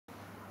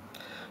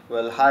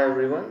Well, hi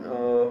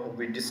everyone.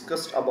 We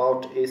discussed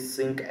about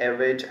async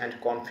await and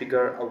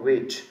configure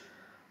await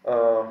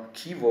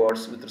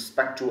keywords with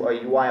respect to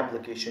a UI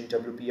application,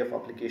 WPF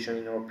application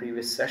in our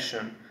previous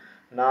session.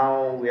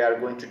 Now we are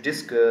going to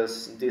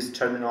discuss these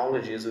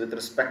terminologies with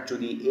respect to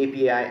the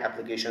API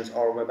applications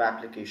or web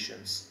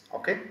applications.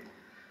 Okay,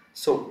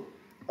 so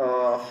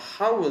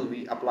how will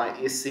we apply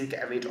async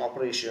await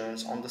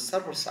operations on the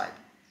server side?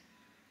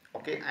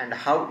 Okay, and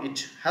how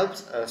it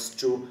helps us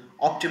to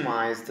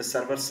optimize the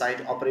server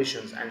side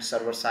operations and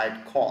server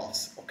side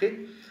calls.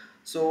 Okay,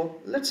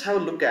 so let's have a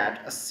look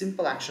at a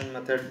simple action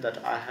method that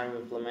I have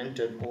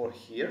implemented over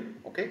here.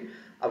 Okay,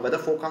 a weather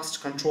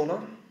forecast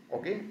controller.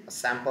 Okay, a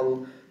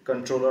sample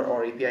controller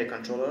or API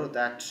controller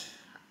that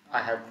I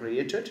have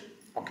created.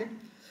 Okay,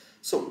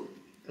 so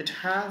it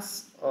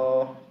has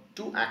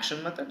two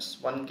action methods.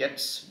 One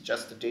gets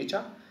just the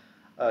data,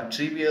 a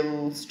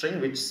trivial string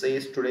which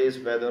says today's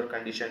weather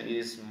condition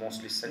is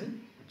mostly sunny,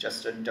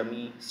 just a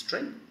dummy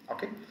string.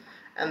 Okay,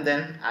 and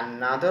then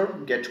another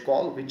get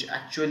call which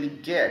actually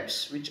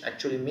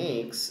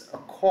makes a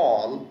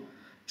call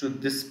to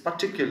this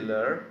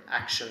particular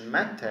action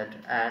method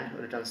and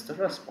returns the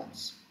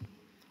response.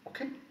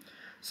 Okay,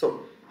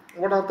 so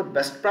what are the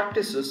best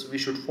practices we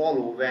should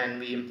follow when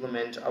we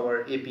implement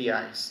our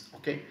APIs?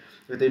 Okay,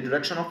 with the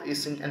introduction of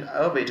async and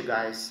await,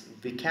 guys,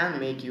 we can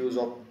make use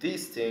of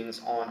these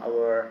things on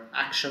our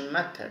action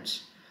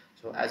methods.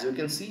 So as you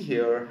can see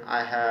here,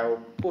 I have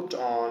put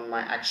on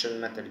my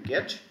action method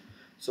get.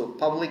 So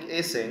public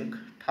async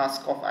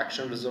task of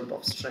action result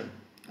of string.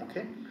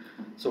 Okay,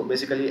 so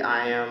basically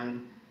I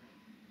am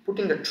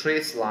putting a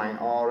trace line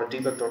or a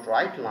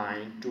debug.write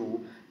line to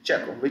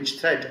check which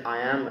thread I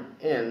am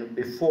in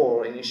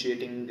before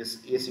initiating this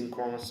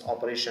asynchronous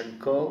operation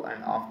curl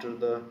and after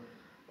the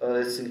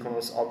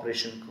synchronous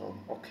operation curl.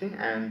 Okay,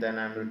 and then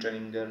I'm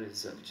returning the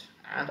result.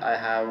 And I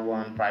have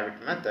one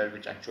private method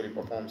which actually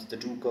performs the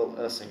do curl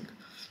async,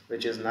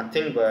 which is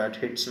nothing but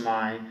hits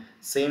my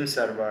same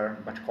server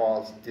but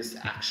calls this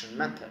action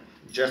method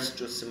just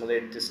to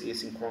simulate this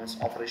asynchronous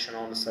operation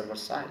on the server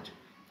side.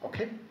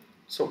 Okay,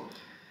 so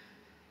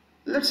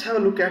let's have a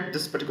look at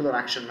this particular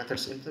action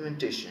method's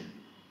implementation.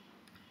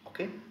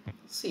 Okay,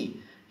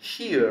 see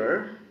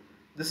here,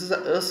 this is a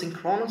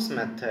asynchronous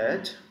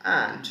method,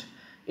 and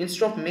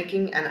instead of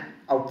making an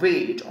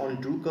await on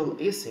do curl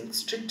async,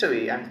 straight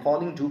away I'm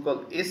calling do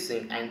curl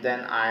async and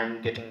then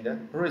I'm getting the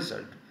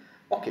result.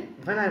 Okay,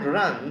 when I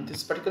run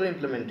this particular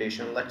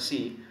implementation, let's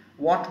see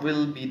what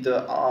will be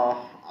the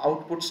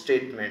output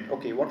statement.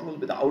 Okay, what will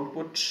be the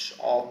output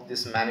of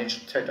this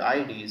managed thread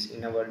IDs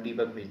in our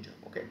debug window?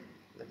 Okay,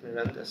 let me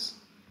run this.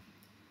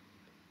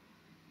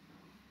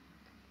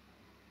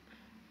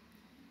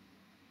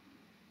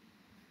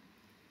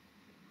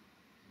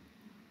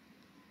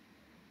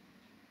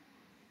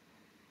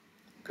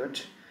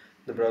 Good.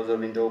 The browser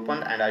window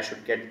opened and I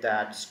should get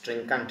that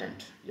string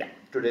content. Yeah,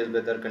 today's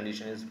weather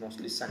condition is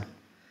mostly sunny.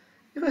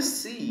 If I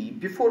see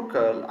before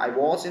curl, I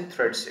was in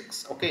thread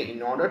 6. Okay,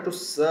 in order to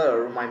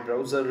serve my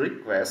browser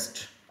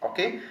request,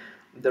 okay,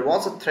 there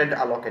was a thread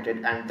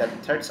allocated and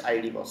that thread's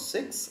ID was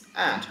 6,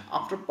 and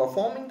after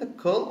performing the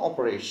curl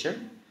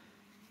operation,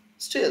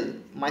 still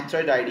my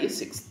thread ID is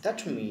 6.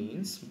 That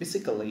means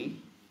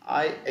basically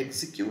I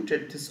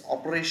executed this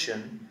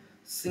operation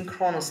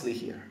synchronously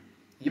here.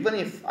 Even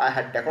if I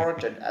had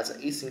decorated as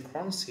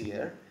asynchronous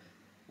here,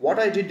 what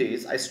I did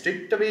is I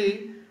straight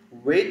away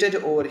waited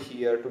over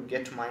here to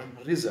get my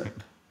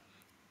result.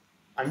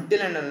 Until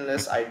and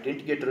unless I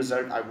didn't get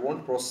result, I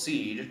won't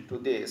proceed to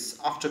this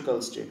after curl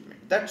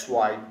statement. That's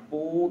why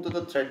both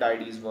the thread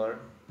IDs were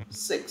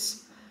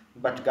 6.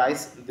 But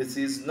guys, this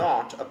is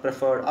not a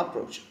preferred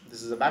approach.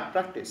 This is a bad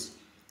practice.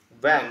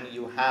 When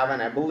you have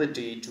an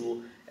ability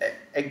to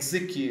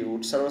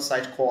execute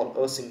server-side call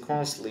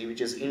asynchronously,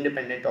 which is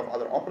independent of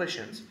other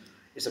operations,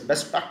 it's a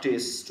best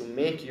practice to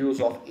make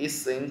use of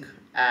async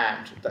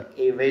and the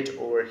await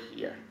over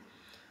here.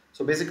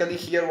 So basically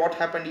here what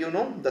happened,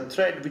 the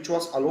thread which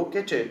was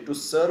allocated to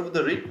serve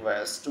the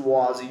request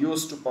was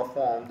used to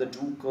perform the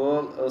do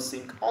curl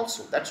async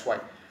also. That's why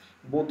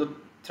both the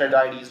thread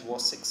IDs were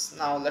 6.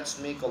 Now let's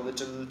make a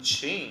little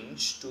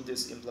change to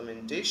this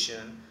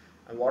implementation,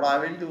 and what I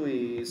will do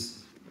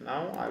is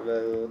now I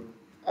will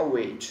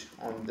await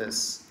on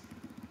this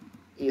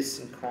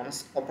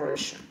asynchronous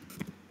operation.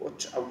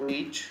 Put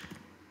await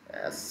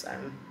as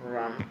and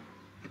run,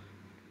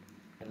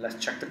 and let's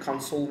check the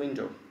console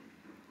window.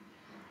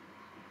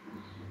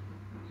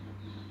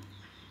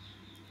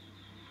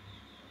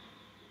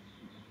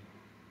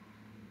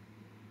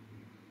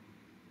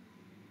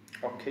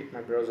 Okay,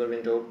 my browser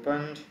window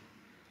opened.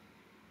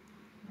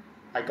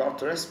 I got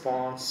the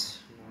response.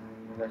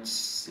 Let's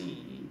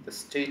see the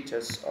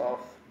status of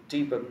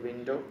debug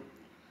window.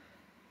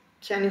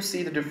 Can you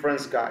see the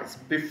difference, guys?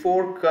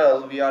 Before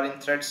curl we are in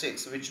thread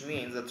 6, which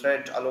means the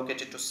thread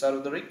allocated to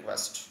serve the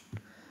request,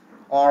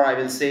 or I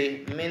will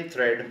say main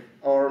thread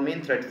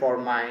for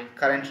my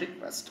current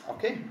request.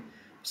 Okay,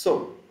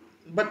 so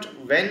but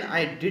when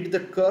I did the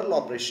curl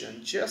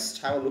operation,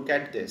 just have a look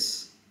at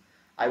this.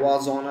 I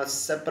was on a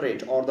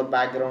separate or the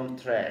background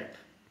thread.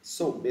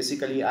 So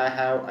basically I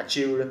have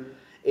achieved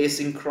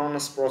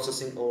asynchronous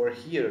processing over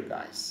here,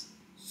 guys.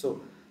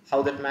 So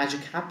how that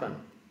magic happened?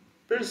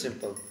 Pretty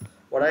simple.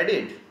 What I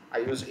did, I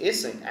used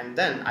async and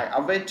then I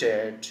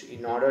awaited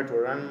in order to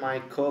run my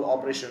curl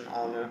operation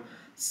on a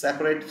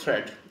separate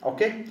thread.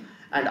 Okay,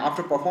 and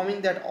after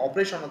performing that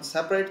operation on a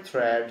separate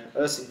thread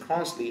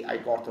asynchronously, I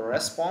got the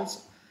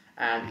response.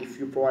 And if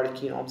you provide a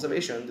keen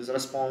observation, this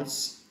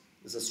response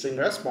is a string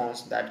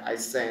response that I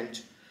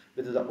sent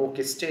with the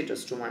OK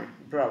status to my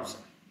browser.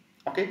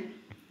 Okay,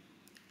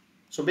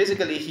 so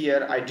basically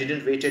here I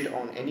didn't wait it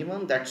on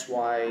anyone, that's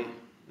why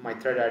my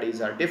thread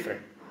IDs are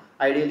different.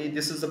 Ideally,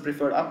 this is the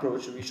preferred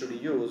approach we should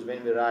use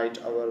when we write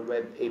our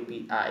web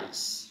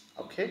APIs.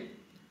 Okay,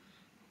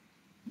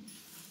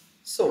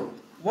 so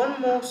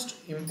one most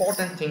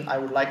important thing I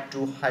would like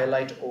to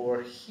highlight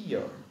over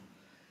here.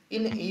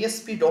 In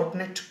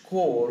ASP.NET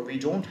Core, we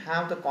don't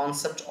have the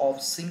concept of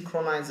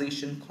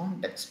synchronization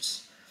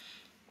contexts.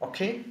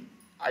 Okay,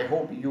 I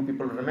hope you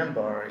people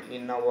remember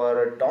in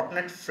our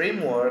 .NET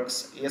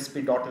frameworks,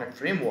 ASP.NET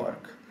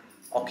framework,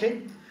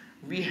 okay,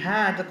 we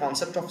had the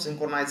concept of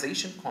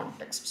synchronization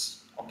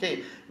contexts.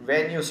 Okay,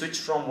 when you switch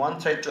from one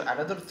thread to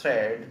another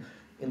thread,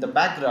 in the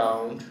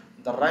background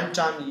the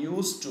runtime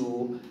used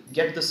to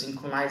get the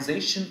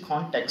synchronization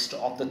context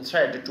of the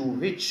thread to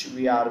which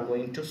we are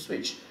going to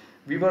switch.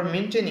 We were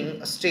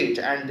maintaining a state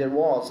and there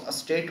was a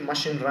state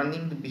machine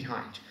running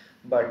behind.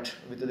 But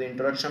with the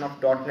introduction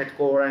of .NET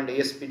Core and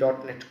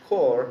ASP.NET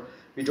Core,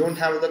 we don't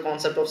have the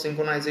concept of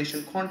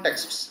synchronization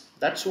contexts.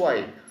 That's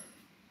why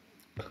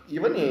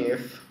even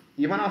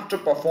after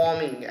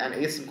performing an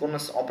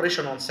asynchronous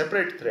operation on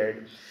separate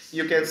thread,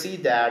 you can see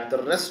that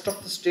the rest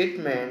of the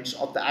statements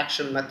of the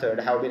action method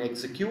have been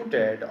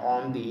executed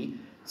on the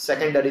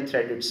secondary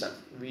thread itself.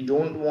 We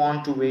don't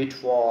want to wait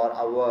for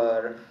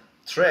our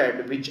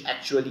thread which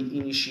actually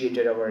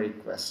initiated our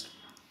request.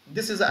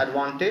 This is the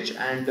advantage,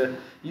 and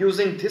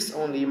using this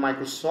only,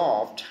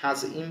 Microsoft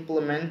has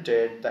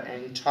implemented the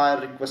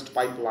entire request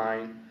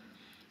pipeline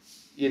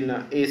in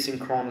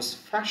asynchronous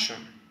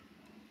fashion.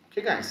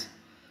 Okay guys,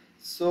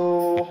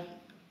 so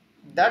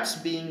that's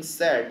being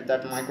said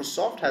that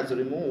Microsoft has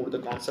removed the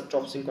concept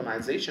of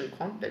synchronization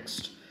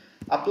context.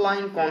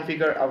 Applying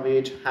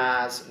ConfigureAwait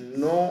has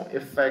no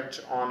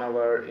effect on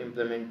our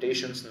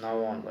implementations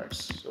now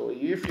onwards. So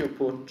if you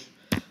put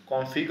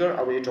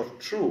ConfigureAwait of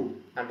true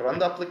and run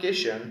the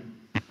application,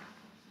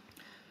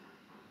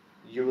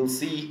 you will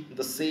see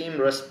the same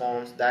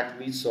response that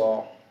we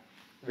saw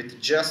with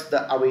just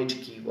the await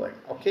keyword.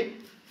 Okay,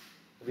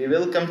 we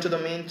will come to the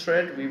main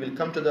thread, we will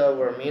come to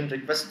our main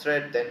request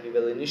thread, then we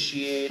will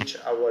initiate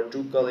our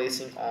do curl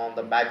async on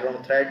the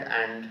background thread,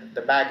 and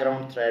the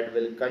background thread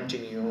will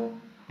continue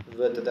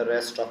with the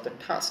rest of the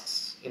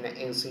tasks in an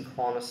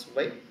asynchronous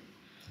way.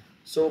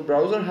 So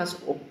browser has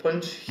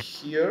opened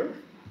here,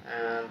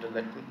 and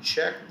let me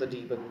check the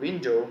debug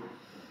window.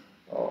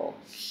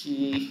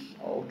 Key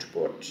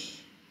output.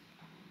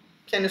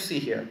 Can you see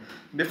here,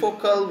 before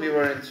curl we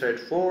were in thread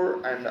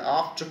 4 and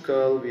after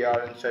curl we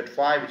are in thread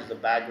 5, which is the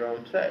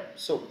background thread.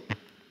 So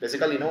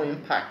basically no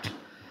impact.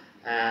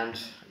 And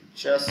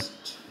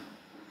just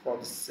for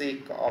the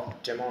sake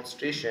of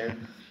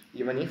demonstration,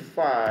 even if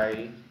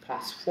I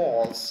pass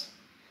false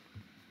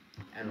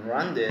and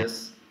run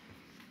this,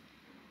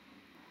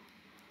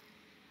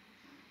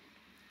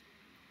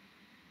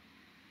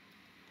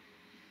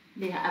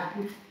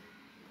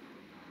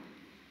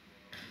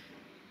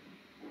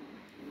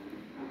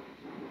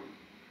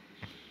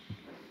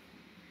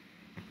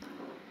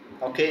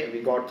 okay,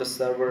 we got the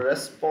server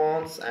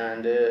response.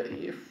 And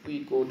if we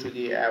go to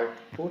the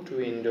output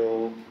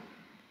window,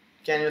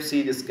 can you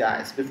see this,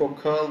 guys? Before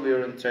curl we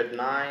are in thread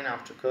 9,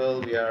 after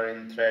curl we are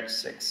in thread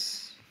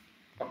 6.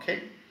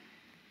 Okay,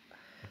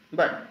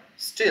 but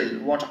still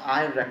what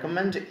I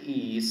recommend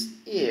is,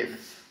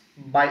 if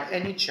by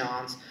any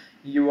chance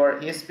your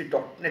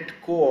ASP.NET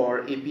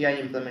Core API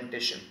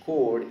implementation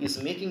code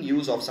is making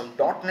use of some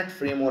 .NET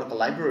framework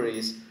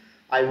libraries,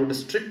 I would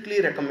strictly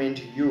recommend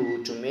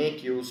you to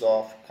make use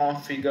of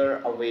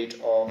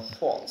ConfigureAwait of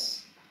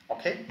false.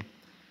 Okay,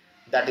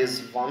 that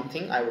is one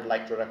thing I would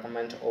like to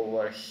recommend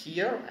over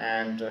here.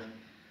 And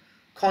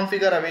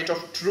ConfigureAwait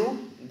of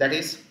true, that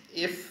is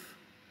if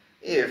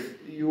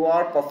you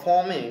are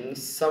performing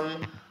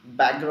some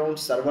background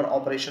server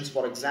operations.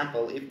 For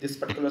example, if this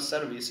particular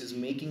service is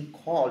making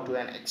call to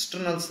an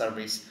external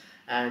service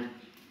and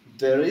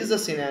there is a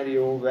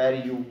scenario where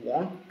you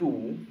want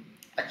to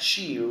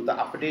achieve the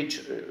update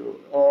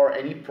or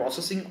any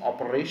processing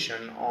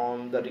operation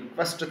on the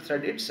request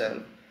thread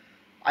itself,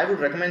 I would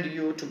recommend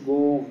you to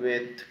go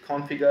with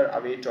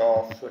ConfigureAwait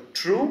of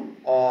true,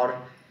 or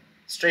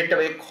straight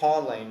away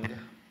calling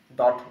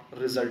dot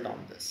result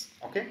on this.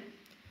 Okay,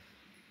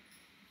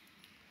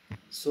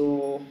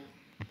 so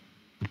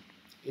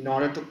in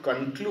order to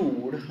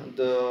conclude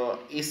the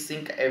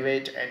async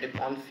await and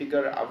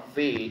configure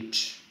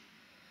await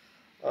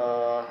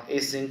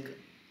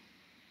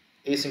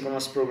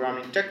asynchronous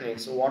programming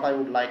techniques, what I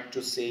would like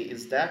to say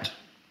is that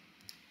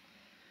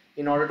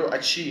In order to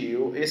achieve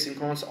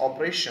asynchronous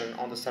operation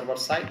on the server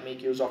side,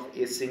 make use of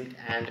async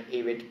and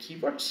await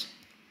keywords.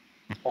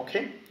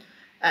 Okay,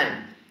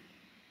 and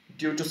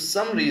due to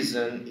some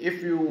reason,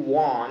 if you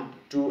want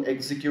to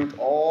execute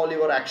all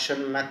your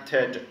action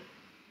method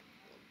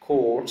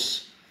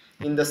codes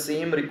in the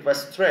same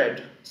request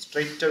thread,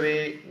 straight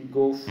away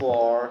go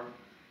for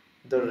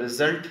the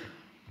result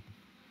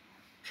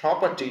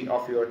property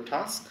of your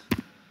task.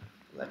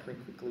 Let me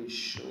quickly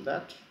show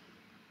that.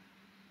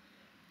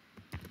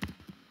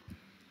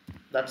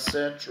 That's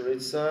it,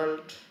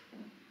 result,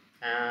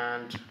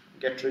 and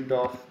get rid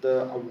of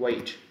the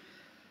await.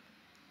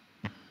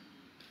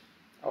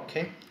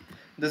 Okay,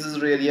 this is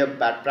really a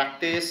bad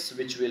practice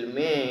which will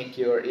make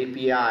your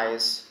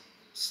APIs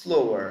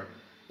slower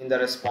in the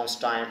response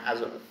time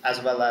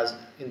as well as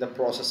in the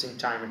processing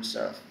time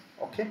itself.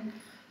 Okay,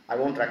 I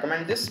won't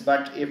recommend this,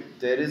 but if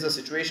there is a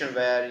situation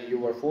where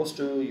you are forced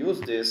to use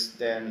this,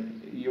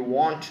 then you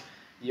want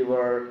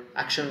your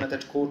action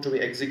method code to be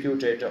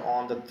executed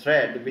on the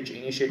thread which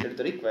initiated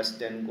the request,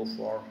 then go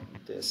for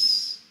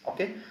this.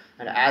 Okay,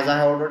 and as I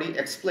have already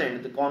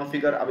explained, the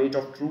configure await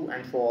of true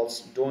and false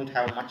don't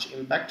have much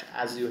impact,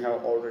 as you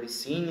have already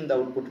seen in the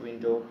output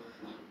window.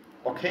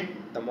 Okay,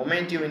 the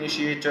moment you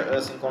initiate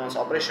a synchronous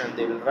operation,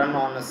 they will run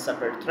on a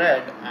separate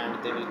thread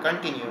and they will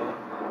continue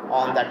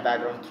on that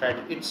background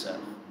thread itself.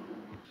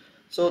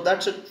 So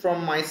that's it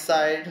from my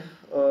side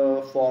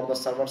for the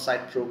server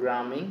side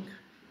programming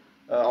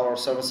or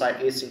server side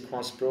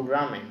asynchronous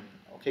programming.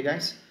 Okay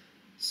guys,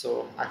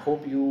 so I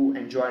hope you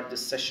enjoyed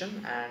this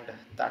session, and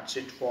that's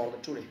it for the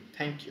today.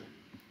 Thank you.